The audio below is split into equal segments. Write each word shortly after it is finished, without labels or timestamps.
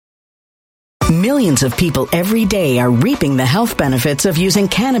Millions of people every day are reaping the health benefits of using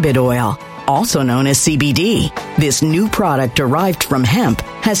cannabis oil, also known as CBD. This new product derived from hemp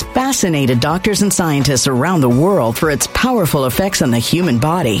has fascinated doctors and scientists around the world for its powerful effects on the human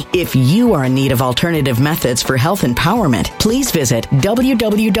body. If you are in need of alternative methods for health empowerment, please visit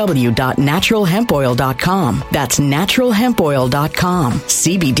www.naturalhempoil.com. That's naturalhempoil.com.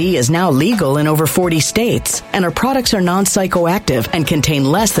 CBD is now legal in over 40 states, and our products are non-psychoactive and contain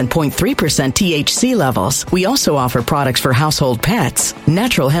less than 0.3% THC levels. We also offer products for household pets.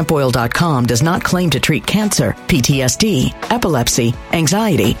 Naturalhempoil.com does not claim to treat cancer, PTSD, epilepsy,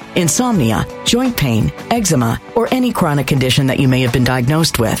 anxiety, insomnia, joint pain, eczema, or any chronic condition that you may have been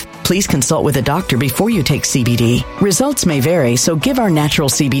diagnosed with. Please consult with a doctor before you take CBD. Results may vary, so give our natural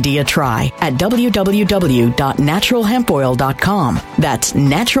CBD a try at www.naturalhempoil.com. That's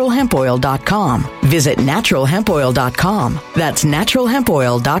naturalhempoil.com. Visit naturalhempoil.com. That's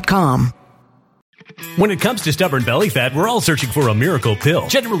naturalhempoil.com. When it comes to stubborn belly fat, we're all searching for a miracle pill.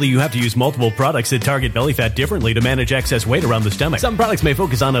 Generally, you have to use multiple products that target belly fat differently to manage excess weight around the stomach. Some products may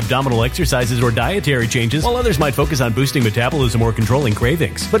focus on abdominal exercises or dietary changes, while others might focus on boosting metabolism or controlling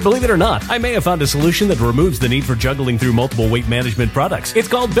cravings. But believe it or not, I may have found a solution that removes the need for juggling through multiple weight management products. It's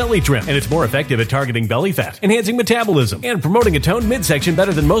called Belly Trim, and it's more effective at targeting belly fat, enhancing metabolism, and promoting a toned midsection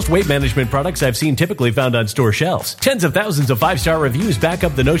better than most weight management products I've seen typically found on store shelves. Tens of thousands of 5-star reviews back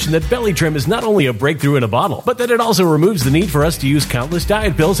up the notion that Belly Trim is not only a breakthrough in a bottle, but that it also removes the need for us to use countless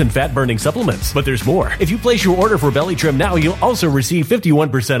diet pills and fat-burning supplements. But there's more. If you place your order for Belly Trim now, you'll also receive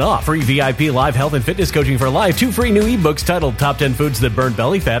 51% off, free VIP live health and fitness coaching for life, 2 free new ebooks titled Top 10 Foods That Burn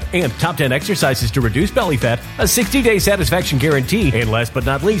Belly Fat and Top 10 Exercises to Reduce Belly Fat, a 60-day satisfaction guarantee, and last but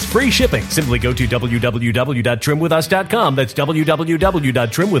not least, free shipping. Simply go to www.trimwithus.com. That's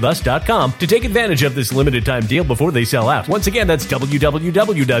www.trimwithus.com to take advantage of this limited time deal before they sell out. Once again, that's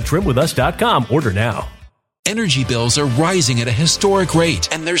www.trimwithus.com. Order now. Energy bills are rising at a historic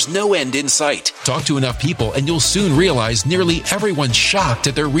rate, and there's no end in sight. Talk to enough people, and you'll soon realize nearly everyone's shocked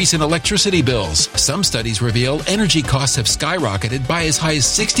at their recent electricity bills. Some studies reveal energy costs have skyrocketed by as high as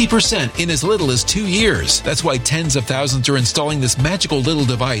 60% in as little as 2 years. That's why tens of thousands are installing this magical little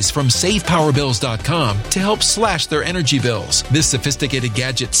device from SavePowerBills.com to help slash their energy bills. This sophisticated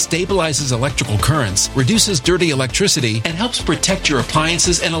gadget stabilizes electrical currents, reduces dirty electricity, and helps protect your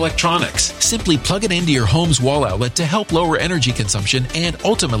appliances and electronics. Simply plug it into your home's wall outlet to help lower energy consumption and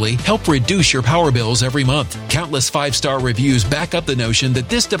ultimately help reduce your power bills every month. Countless 5-star reviews back up the notion that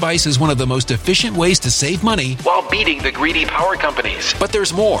this device is one of the most efficient ways to save money while beating the greedy power companies. But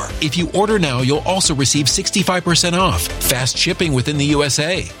there's more. If you order now, you'll also receive 65% off, fast shipping within the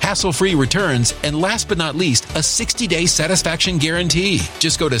USA, hassle-free returns, and last but not least, a 60-day satisfaction guarantee.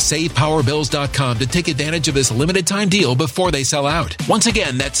 Just go to SavePowerBills.com to take advantage of this limited time deal before they sell out. Once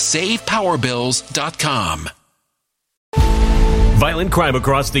again, that's SavePowerBills.com. Violent crime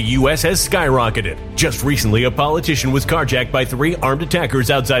across the U.S. has skyrocketed. Just recently, a politician was carjacked by 3 armed attackers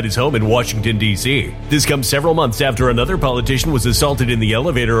outside his home in Washington, D.C. This comes several months after another politician was assaulted in the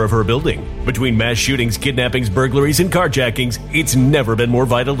elevator of her building. Between mass shootings, kidnappings, burglaries, and carjackings, it's never been more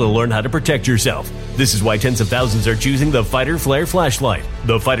vital to learn how to protect yourself. This is why tens of thousands are choosing the Fighter Flare flashlight.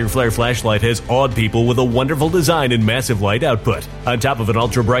 The Fighter Flare flashlight has awed people with a wonderful design and massive light output. On top of an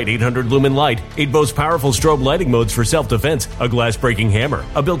ultra-bright 800-lumen light, it boasts powerful strobe lighting modes for self-defense, a glass-breaking hammer,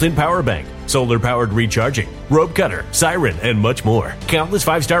 a built-in power bank, solar-powered recharging, rope cutter, siren, and much more. Countless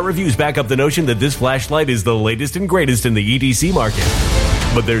 5-star reviews back up the notion that this flashlight is the latest and greatest in the EDC market.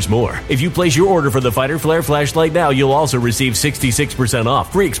 But there's more. If you place your order for the Fighter Flare flashlight now, you'll also receive 66%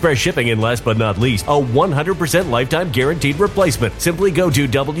 off, free express shipping, and last but not least, a 100% lifetime guaranteed replacement. Simply go to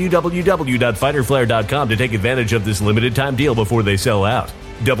www.fighterflare.com to take advantage of this limited time deal before they sell out.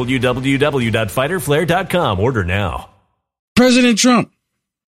 www.fighterflare.com. Order now. President Trump.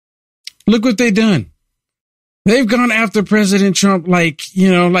 Look what they've done. They've gone after President Trump like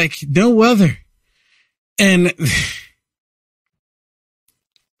no other. And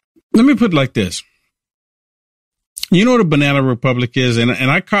let me put it like this. You know what a banana republic is? And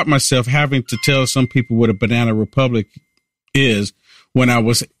I caught myself having to tell some people what a banana republic is when I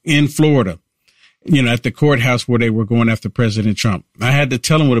was in Florida, at the courthouse where they were going after President Trump. I had to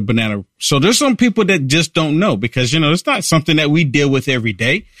tell them what a banana. So there's some people that just don't know because, it's not something that we deal with every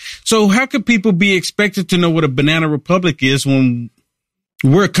day. So how could people be expected to know what a banana republic is when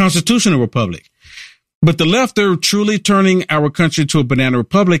we're a constitutional republic? But the left, they're truly turning our country to a banana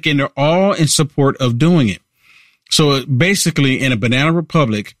republic, and they're all in support of doing it. So basically, in a banana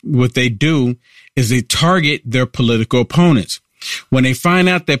republic, what they do is they target their political opponents. When they find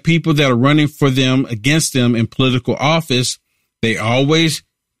out that people that are running for them, against them in political office, they always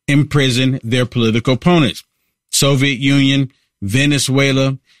imprison their political opponents. Soviet Union,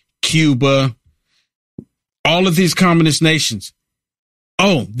 Venezuela, Cuba, all of these communist nations.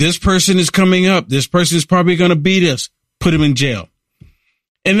 Oh, this person is coming up. This person is probably going to beat us. Put him in jail.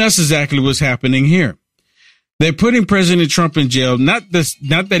 And that's exactly what's happening here. They're putting President Trump in jail. Not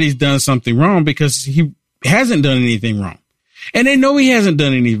that he's done something wrong, because he hasn't done anything wrong. And they know he hasn't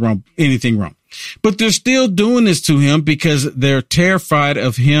done anything wrong. But they're still doing this to him because they're terrified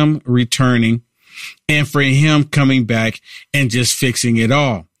of him returning and for him coming back and just fixing it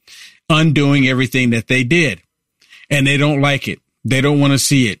all, undoing everything that they did. And they don't like it. They don't want to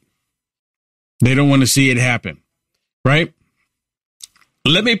see it. They don't want to see it happen. Right?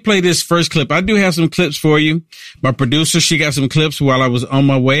 Let me play this first clip. I do have some clips for you. My producer, she got some clips while I was on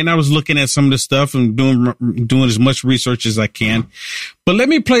my way, and I was looking at some of the stuff and doing as much research as I can. But let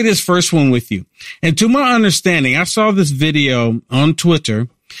me play this first one with you. And to my understanding, I saw this video on Twitter,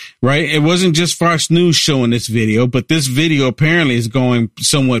 right? It wasn't just Fox News showing this video, but this video apparently is going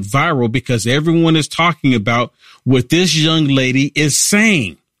somewhat viral because everyone is talking about what this young lady is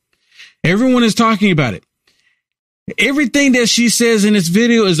saying. Everyone is talking about it. Everything that she says in this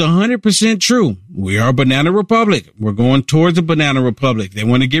video is 100% true. We are a banana republic. We're going towards a banana republic. They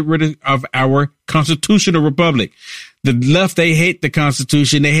want to get rid of our constitutional republic. The left, they hate the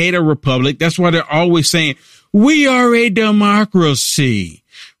Constitution. They hate a republic. That's why they're always saying, we are a democracy.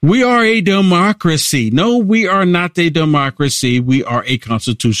 We are a democracy. No, we are not a democracy. We are a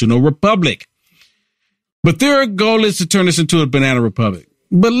constitutional republic. But their goal is to turn us into a banana republic.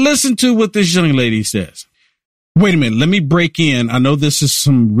 But listen to what this young lady says. Wait a minute. Let me break in. I know this is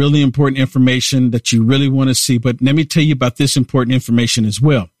some really important information that you really want to see, but let me tell you about this important information as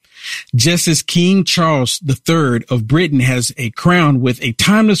well. Just as King Charles III of Britain has a crown with a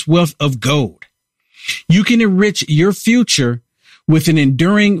timeless wealth of gold, you can enrich your future with an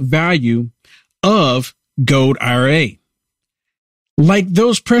enduring value of gold IRA. Like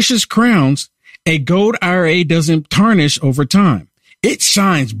those precious crowns, a gold IRA doesn't tarnish over time. It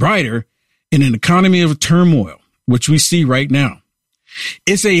shines brighter in an economy of turmoil, which we see right now.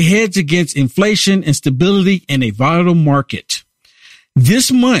 It's a hedge against inflation and stability in a volatile market.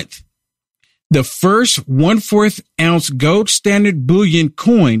 This month, the first 1/4 ounce gold standard bullion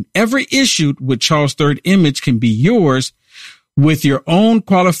coin ever issued with Charles III image can be yours with your own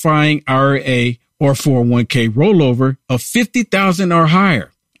qualifying IRA or 401k rollover of $50,000 or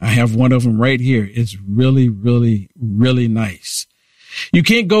higher. I have one of them right here. It's really, really, really nice. You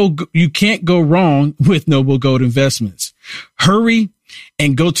can't go wrong with Noble Gold Investments. Hurry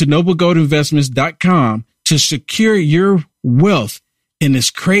and go to noblegoldinvestments.com to secure your wealth in this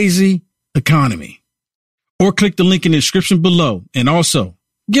crazy economy. Or click the link in the description below. And also,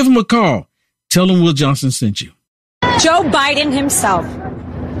 give them a call. Tell them Will Johnson sent you. Joe Biden himself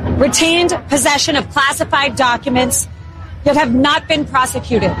retained possession of classified documents that have not been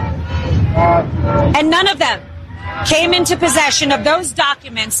prosecuted. And none of them came into possession of those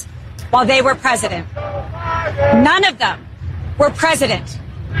documents while they were president. None of them were president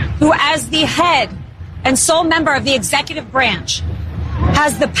who, as the head and sole member of the executive branch,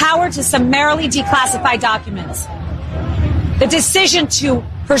 has the power to summarily declassify documents. The decision to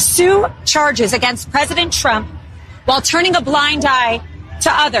pursue charges against President Trump while turning a blind eye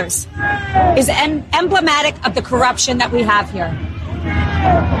to others is emblematic of the corruption that we have here.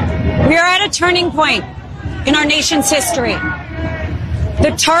 We are at a turning point in our nation's history.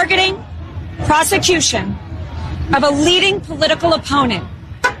 The targeting, prosecution of a leading political opponent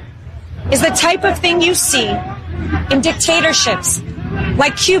is the type of thing you see in dictatorships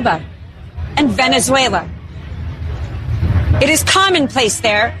like Cuba and Venezuela. It is commonplace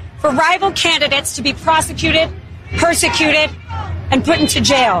there for rival candidates to be prosecuted, persecuted, and put into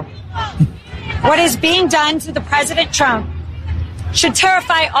jail. What is being done to the President Trump should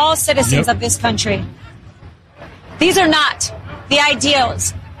terrify all citizens of this country. These are not the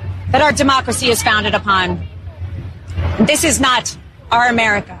ideals that our democracy is founded upon. This is not our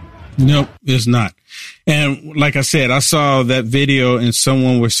America. Nope, it's not. And like I said, I saw that video and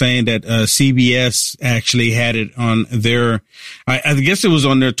someone was saying that CBS actually had it on their, I guess it was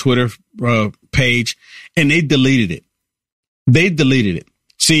on their Twitter page, and they deleted it. They deleted it.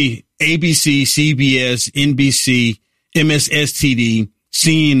 See, ABC, CBS, NBC, MSSTD,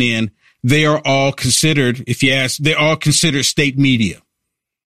 CNN, they are all considered, if you ask, they're all considered state media.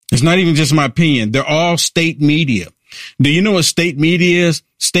 It's not even just my opinion. They're all state media. Do you know what state media is?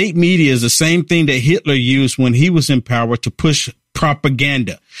 State media is the same thing that Hitler used when he was in power to push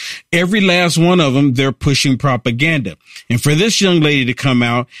propaganda. Every last one of them, they're pushing propaganda. And for this young lady to come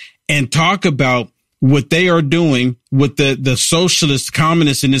out and talk about what they are doing, what the socialists,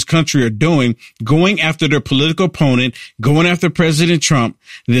 communists in this country are doing, going after their political opponent, going after President Trump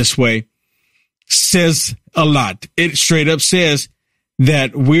this way, says a lot. It straight up says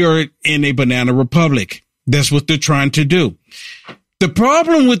that we are in a banana republic. That's what they're trying to do. The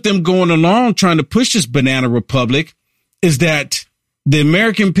problem with them going along trying to push this banana republic is that the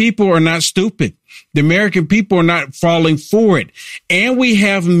American people are not stupid. The American people are not falling for it. And we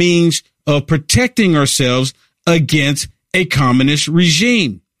have means of protecting ourselves against a communist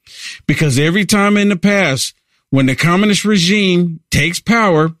regime. Because every time in the past, when the communist regime takes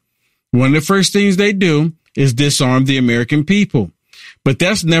power, one of the first things they do is disarm the American people. But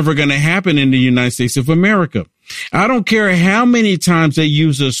that's never going to happen in the United States of America. I don't care how many times they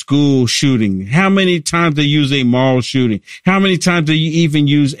use a school shooting, how many times they use a mall shooting, how many times they even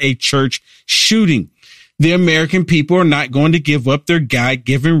use a church shooting. The American people are not going to give up their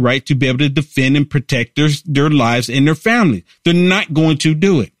God-given right to be able to defend and protect their lives and their families. They're not going to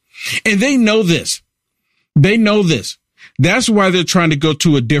do it. And they know this. They know this. That's why they're trying to go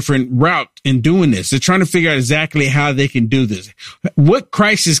to a different route in doing this. They're trying to figure out exactly how they can do this. What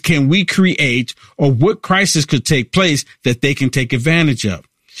crisis can we create, or what crisis could take place that they can take advantage of?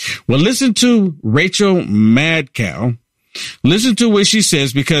 Well, listen to Rachel Maddow. Listen to what she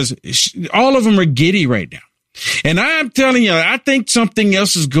says, because all of them are giddy right now. And I'm telling you, I think something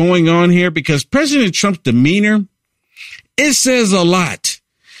else is going on here, because President Trump's demeanor, it says a lot.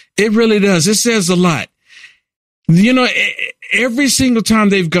 It really does. It says a lot. You know, every single time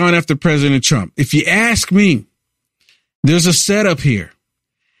they've gone after President Trump, if you ask me, there's a setup here.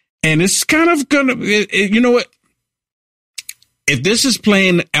 And it's kind of gonna, you know what? If this is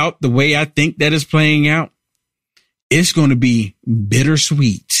playing out the way I think that is playing out, it's going to be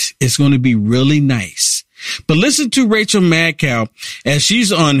bittersweet. It's going to be really nice. But listen to Rachel Maddow as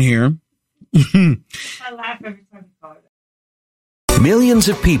she's on here. I laugh every time you call it. Millions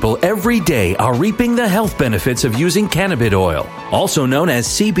of people every day are reaping the health benefits of using cannabis oil, also known as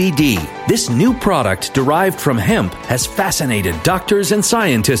CBD. This new product derived from hemp has fascinated doctors and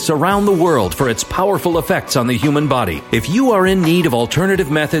scientists around the world for its powerful effects on the human body. If you are in need of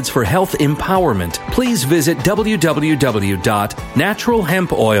alternative methods for health empowerment, please visit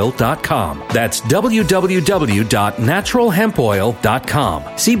www.naturalhempoil.com. That's www.naturalhempoil.com.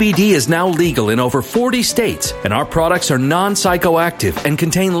 CBD is now legal in over 40 states, and our products are non-psychoactive and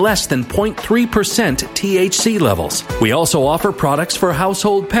contain less than 0.3% THC levels. We also offer products for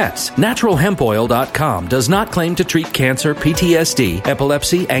household pets. NaturalHempOil.com does not claim to treat cancer, PTSD,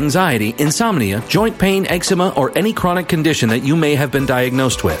 epilepsy, anxiety, insomnia, joint pain, eczema, or any chronic condition that you may have been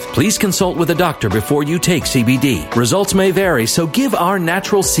diagnosed with. Please consult with a doctor before you take CBD. Results may vary, so give our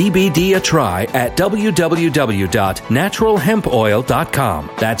natural CBD a try at www.naturalhempoil.com.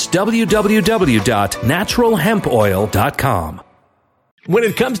 That's www.naturalhempoil.com. When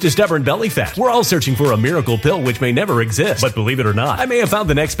it comes to stubborn belly fat, we're all searching for a miracle pill which may never exist. But believe it or not, I may have found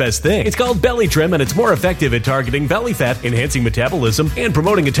the next best thing. It's called Belly Trim, and it's more effective at targeting belly fat, enhancing metabolism, and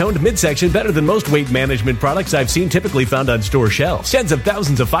promoting a toned midsection better than most weight management products I've seen typically found on store shelves. Tens of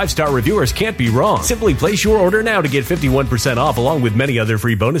thousands of 5-star reviewers can't be wrong. Simply place your order now to get 51% off, along with many other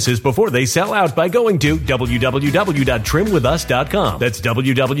free bonuses before they sell out, by going to www.trimwithus.com. That's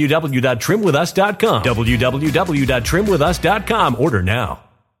www.trimwithus.com. www.trimwithus.com. Order now.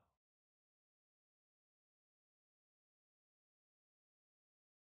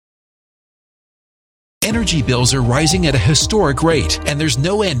 Energy bills are rising at a historic rate, and there's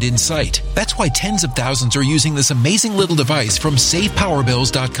no end in sight. That's why tens of thousands are using this amazing little device from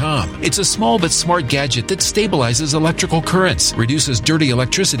SavePowerBills.com. It's a small but smart gadget that stabilizes electrical currents, reduces dirty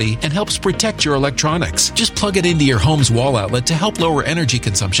electricity, and helps protect your electronics. Just plug it into your home's wall outlet to help lower energy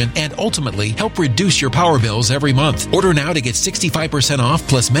consumption and ultimately help reduce your power bills every month. Order now to get 65% off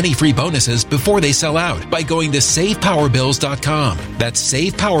plus many free bonuses before they sell out by going to SavePowerBills.com. That's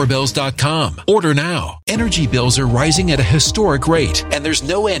SavePowerBills.com. Order now. Energy bills are rising at a historic rate, and there's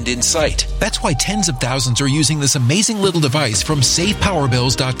no end in sight. That's why tens of thousands are using this amazing little device from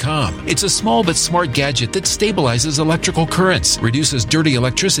SavePowerBills.com. It's a small but smart gadget that stabilizes electrical currents, reduces dirty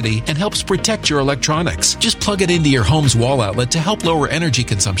electricity, and helps protect your electronics. Just plug it into your home's wall outlet to help lower energy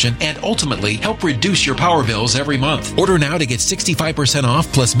consumption and ultimately help reduce your power bills every month. Order now to get 65%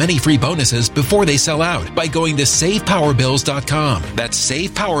 off plus many free bonuses before they sell out by going to SavePowerBills.com. That's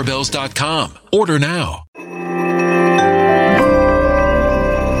SavePowerBills.com. Order now.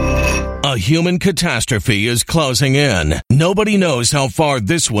 A human catastrophe is closing in. Nobody knows how far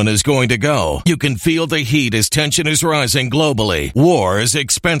this one is going to go. You can feel the heat as tension is rising globally. War is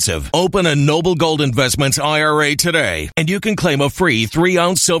expensive. Open a Noble Gold Investments IRA today, and you can claim a free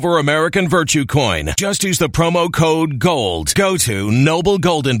 3-ounce silver American Virtue coin. Just use the promo code GOLD. Go to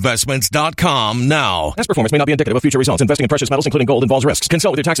noblegoldinvestments.com now. Past performance may not be indicative of future results. Investing in precious metals, including gold, involves risks.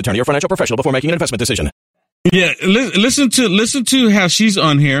 Consult with your tax attorney or financial professional before making an investment decision. Yeah, listen to how she's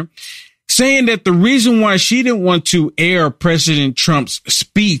on here, saying that the reason why she didn't want to air President Trump's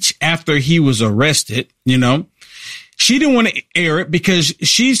speech after he was arrested, she didn't want to air it because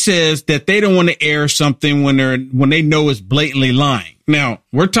she says that they don't want to air something when they know it's blatantly lying. Now,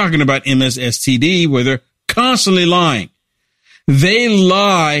 we're talking about MSSTD, where they're constantly lying. They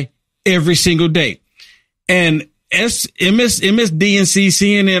lie every single day. And MSDNC,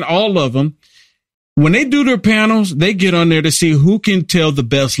 CNN, all of them, when they do their panels, they get on there to see who can tell the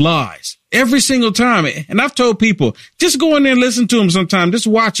best lies every single time. And I've told people, just go in there and listen to them sometime. Just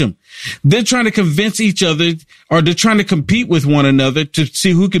watch them. They're trying to convince each other, or they're trying to compete with one another to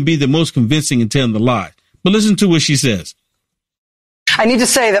see who can be the most convincing in telling the lie. But listen to what she says. I need to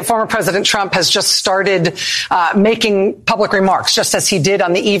say that former President Trump has just started making public remarks, just as he did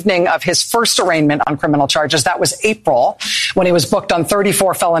on the evening of his first arraignment on criminal charges. That was April, when he was booked on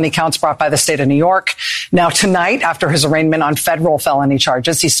 34 felony counts brought by the state of New York. Now, tonight, after his arraignment on federal felony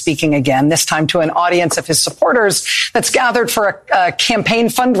charges, he's speaking again, this time to an audience of his supporters that's gathered for a campaign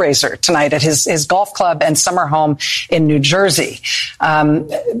fundraiser tonight at his golf club and summer home in New Jersey.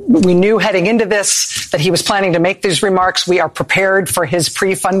 We knew heading into this that he was planning to make these remarks. We are prepared for his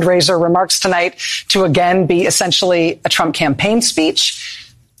pre-fundraiser remarks tonight to again be essentially a Trump campaign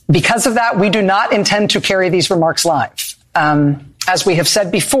speech. Because of that, we do not intend to carry these remarks live. As we have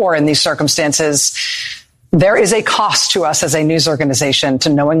said before in these circumstances, there is a cost to us as a news organization to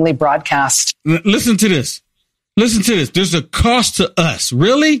knowingly broadcast. Listen to this. Listen to this. There's a cost to us.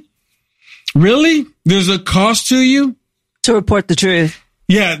 Really? Really? There's a cost to you? To report the truth.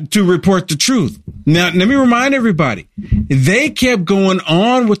 Yeah, to report the truth. Now, let me remind everybody, they kept going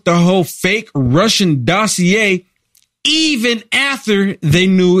on with the whole fake Russian dossier even after they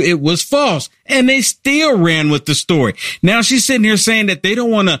knew it was false, and they still ran with the story. Now she's sitting here saying that they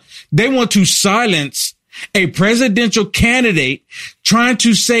want to silence a presidential candidate trying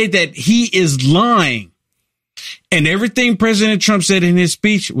to say that he is lying. And everything President Trump said in his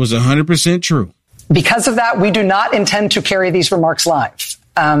speech was 100% true. Because of that, we do not intend to carry these remarks live.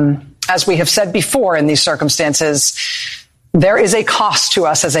 As we have said before in these circumstances, there is a cost to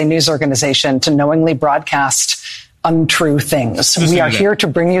us as a news organization to knowingly broadcast untrue things. We are here to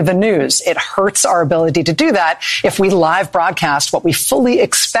bring you the news. It hurts our ability to do that if we live broadcast what we fully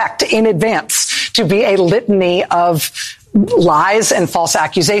expect in advance to be a litany of lies and false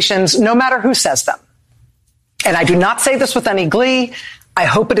accusations, no matter who says them. And I do not say this with any glee. I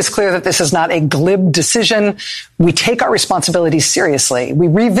hope it is clear that this is not a glib decision. We take our responsibilities seriously. We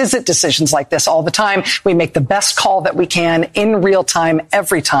revisit decisions like this all the time. We make the best call that we can in real time,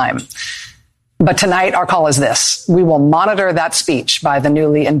 every time. But tonight, our call is this. We will monitor that speech by the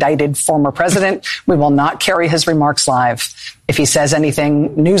newly indicted former president. We will not carry his remarks live. If he says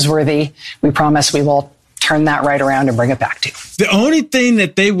anything newsworthy, we promise we will turn that right around and bring it back to you. The only thing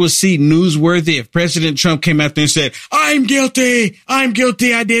that they will see newsworthy if President Trump came out there and said, I'm guilty, I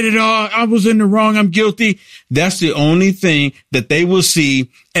did it all, I was in the wrong, I'm guilty. That's the only thing that they will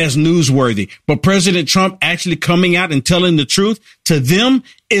see as newsworthy. But President Trump actually coming out and telling the truth to them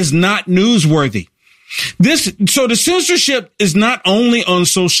is not newsworthy. So the censorship is not only on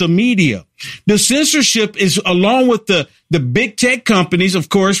social media. The censorship is along with the big tech companies, of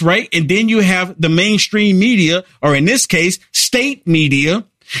course, right? And then you have the mainstream media, or in this case, state media.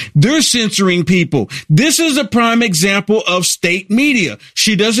 They're censoring people. This is a prime example of state media.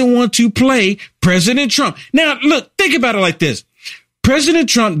 She doesn't want to play President Trump. Now, look, think about it like this. President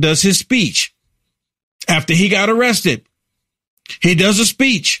Trump does his speech after he got arrested. He does a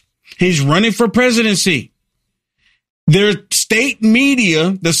speech. He's running for presidency. Their state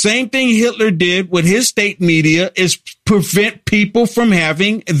media, the same thing Hitler did with his state media, is prevent people from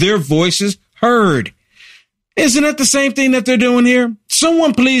having their voices heard. Isn't that the same thing that they're doing here?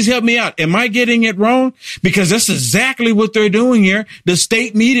 Someone please help me out. Am I getting it wrong? Because that's exactly what they're doing here. The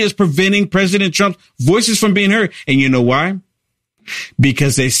state media is preventing President Trump's voices from being heard. And you know why?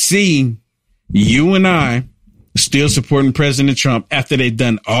 Because they see you and I still supporting President Trump after they've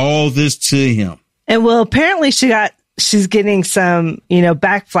done all this to him. And well, apparently she's getting some,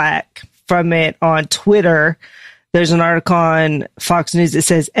 backflack from it on Twitter. There's an article on Fox News that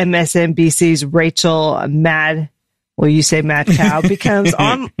says MSNBC's Rachel Maddow well, you say Mad Cow, becomes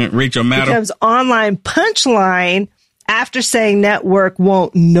Rachel Maddow becomes online punchline after saying network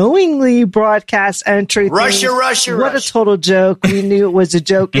won't knowingly broadcast untrue things. What a total joke. We knew it was a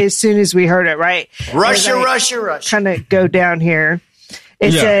joke as soon as we heard it, right? Russia. Kind of go down here.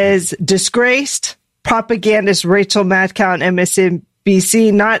 It says, disgraced propagandist Rachel Maddow on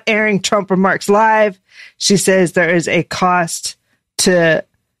MSNBC not airing Trump remarks live. She says there is a cost to,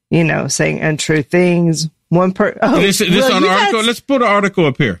 saying untrue things. This on article. Let's put an article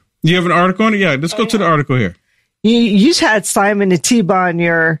up here. You have an article on it? Yeah, let's go to the article here. You just had Simon Atiba on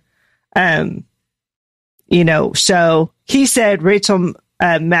your, show. He said Rachel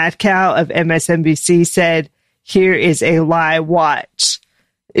Maddow of MSNBC said, "Here is a lie. Watch."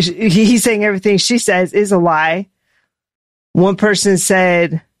 He's saying everything she says is a lie. One person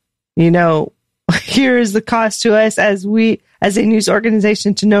said, here is the cost to us as a news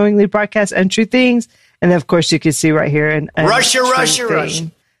organization to knowingly broadcast untrue things. And of course, you can see right here Russia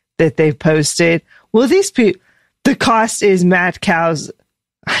that they've posted. Well, these people, the cost is Mad Cow's.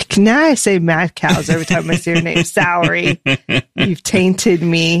 Now I say Mad Cows every time I see her name. Salary. You've tainted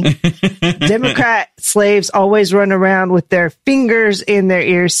me. Democrat slaves always run around with their fingers in their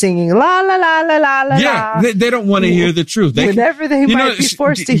ears singing la la la la la la. Yeah, they don't want to hear the truth. Whenever they might be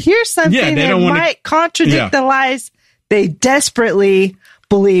forced to hear something that might contradict the lies they desperately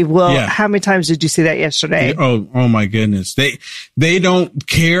believe. Well, how many times did you see that yesterday? Oh my goodness. They don't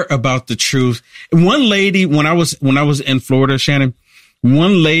care about the truth. One lady, when I was in Florida, Shannon,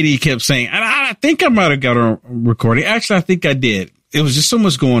 one lady kept saying, and I think I might have got a recording. Actually, I think I did. It was just so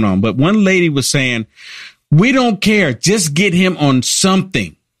much going on. But one lady was saying, we don't care. Just get him on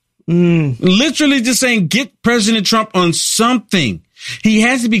something. Literally just saying, get President Trump on something. He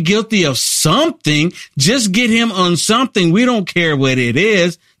has to be guilty of something. Just get him on something. We don't care what it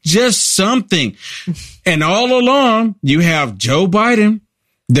is. Just something. And all along, you have Joe Biden,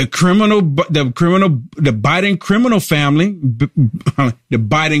 the Biden criminal family, the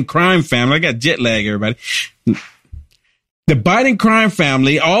Biden crime family. I got jet lag, everybody. The Biden crime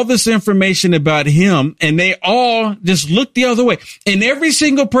family, all this information about him, and they all just look the other way. And every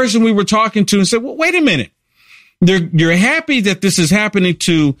single person we were talking to and said, well, wait a minute. You're happy that this is happening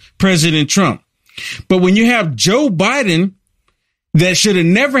to President Trump. But when you have Joe Biden that should have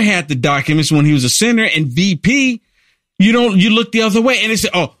never had the documents when he was a senator and VP, you look the other way and they say,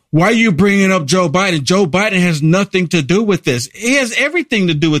 oh, why are you bringing up Joe Biden? Joe Biden has nothing to do with this. He has everything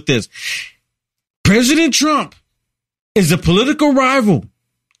to do with this. President Trump is a political rival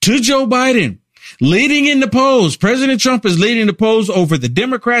to Joe Biden, leading in the polls. President Trump is leading the polls over the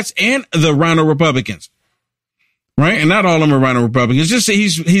Democrats and the Rhino Republicans. Right? And not all of them are Rhino Republicans. Just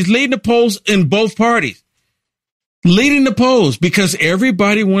he's leading the polls in both parties. Leading the polls because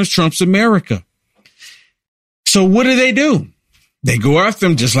everybody wants Trump's America. So what do? They go after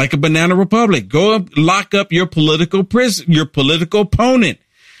him just like a banana republic. Go lock up your political opponent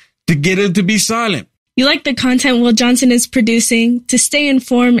to get him to be silent. You like the content Will Johnson is producing? To stay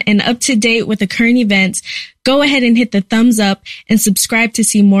informed and up to date with the current events, go ahead and hit the thumbs up and subscribe to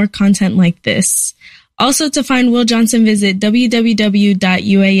see more content like this. Also, to find Will Johnson, visit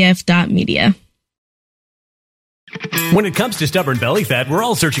www.uaf.media. When it comes to stubborn belly fat, we're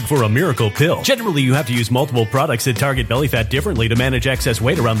all searching for a miracle pill. Generally, you have to use multiple products that target belly fat differently to manage excess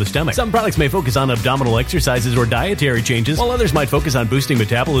weight around the stomach. Some products may focus on abdominal exercises or dietary changes, while others might focus on boosting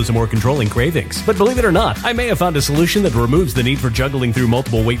metabolism or controlling cravings. But believe it or not, I may have found a solution that removes the need for juggling through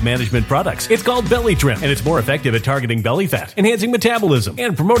multiple weight management products. It's called Belly Trim, and it's more effective at targeting belly fat, enhancing metabolism,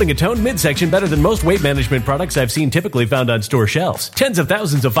 and promoting a toned midsection better than most weight management products I've seen typically found on store shelves. Tens of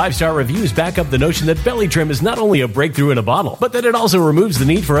thousands of 5-star reviews back up the notion that Belly Trim is not only a breakthrough in a bottle, but that it also removes the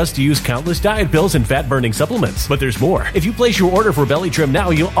need for us to use countless diet pills and fat-burning supplements. But there's more. If you place your order for Belly Trim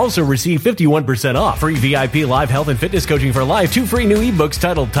now, you'll also receive 51% off, free VIP live health and fitness coaching for life, 2 free new ebooks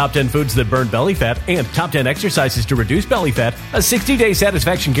titled Top 10 Foods That Burn Belly Fat and Top 10 Exercises to Reduce Belly Fat, a 60-day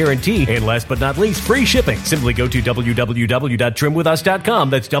satisfaction guarantee, and last but not least, free shipping. Simply go to www.trimwithus.com.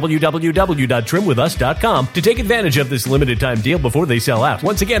 That's www.trimwithus.com to take advantage of this limited time deal before they sell out.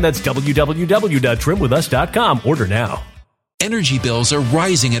 Once again, that's www.trimwithus.com. Order now. Energy bills are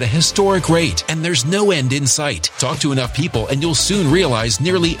rising at a historic rate, and there's no end in sight. Talk to enough people, and you'll soon realize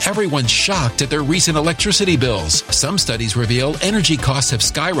nearly everyone's shocked at their recent electricity bills. Some studies reveal energy costs have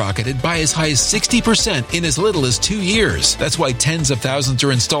skyrocketed by as high as 60% in as little as 2 years. That's why tens of thousands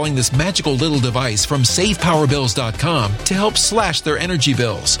are installing this magical little device from SavePowerBills.com to help slash their energy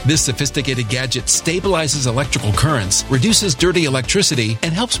bills. This sophisticated gadget stabilizes electrical currents, reduces dirty electricity,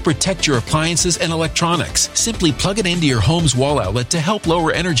 and helps protect your appliances and electronics. Simply plug it into your home's home's wall outlet to help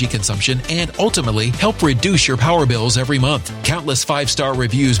lower energy consumption and ultimately help reduce your power bills every month. Countless 5-star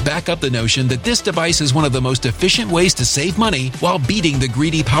reviews back up the notion that this device is one of the most efficient ways to save money while beating the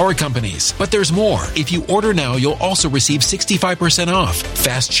greedy power companies. But there's more. If you order now, you'll also receive 65% off,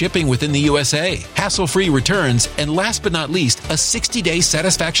 fast shipping within the USA, hassle-free returns, and last but not least, a 60-day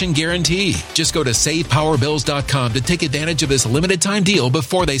satisfaction guarantee. Just go to SavePowerBills.com to take advantage of this limited time deal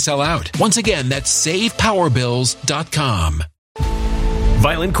before they sell out. Once again, that's SavePowerBills.com.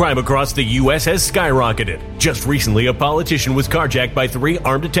 Violent crime across the U.S. has skyrocketed. Just recently, a politician was carjacked by 3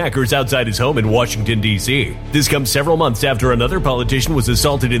 armed attackers outside his home in Washington, D.C. This comes several months after another politician was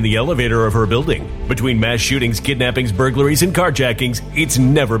assaulted in the elevator of her building. Between mass shootings, kidnappings, burglaries, and carjackings, it's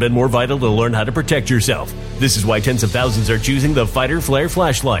never been more vital to learn how to protect yourself. This is why tens of thousands are choosing the Fighter Flare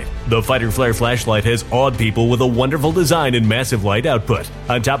flashlight. The Fighter Flare flashlight has awed people with a wonderful design and massive light output.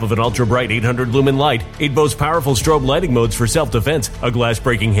 On top of an ultra-bright 800-lumen light, it boasts powerful strobe lighting modes for self-defense, a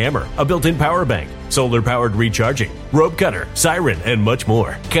glass-breaking hammer, a built-in power bank, solar-powered recharging, rope cutter, siren, and much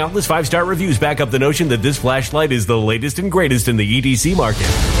more. Countless 5-star reviews back up the notion that this flashlight is the latest and greatest in the EDC market.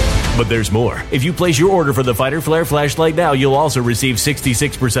 But there's more. If you place your order for the Fighter Flare flashlight now, you'll also receive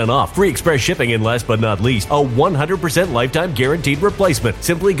 66% off, free express shipping, and last but not least, a 100% lifetime guaranteed replacement.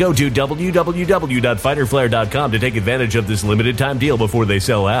 Simply go to www.fighterflare.com to take advantage of this limited time deal before they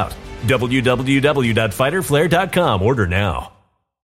sell out. www.fighterflare.com. Order now.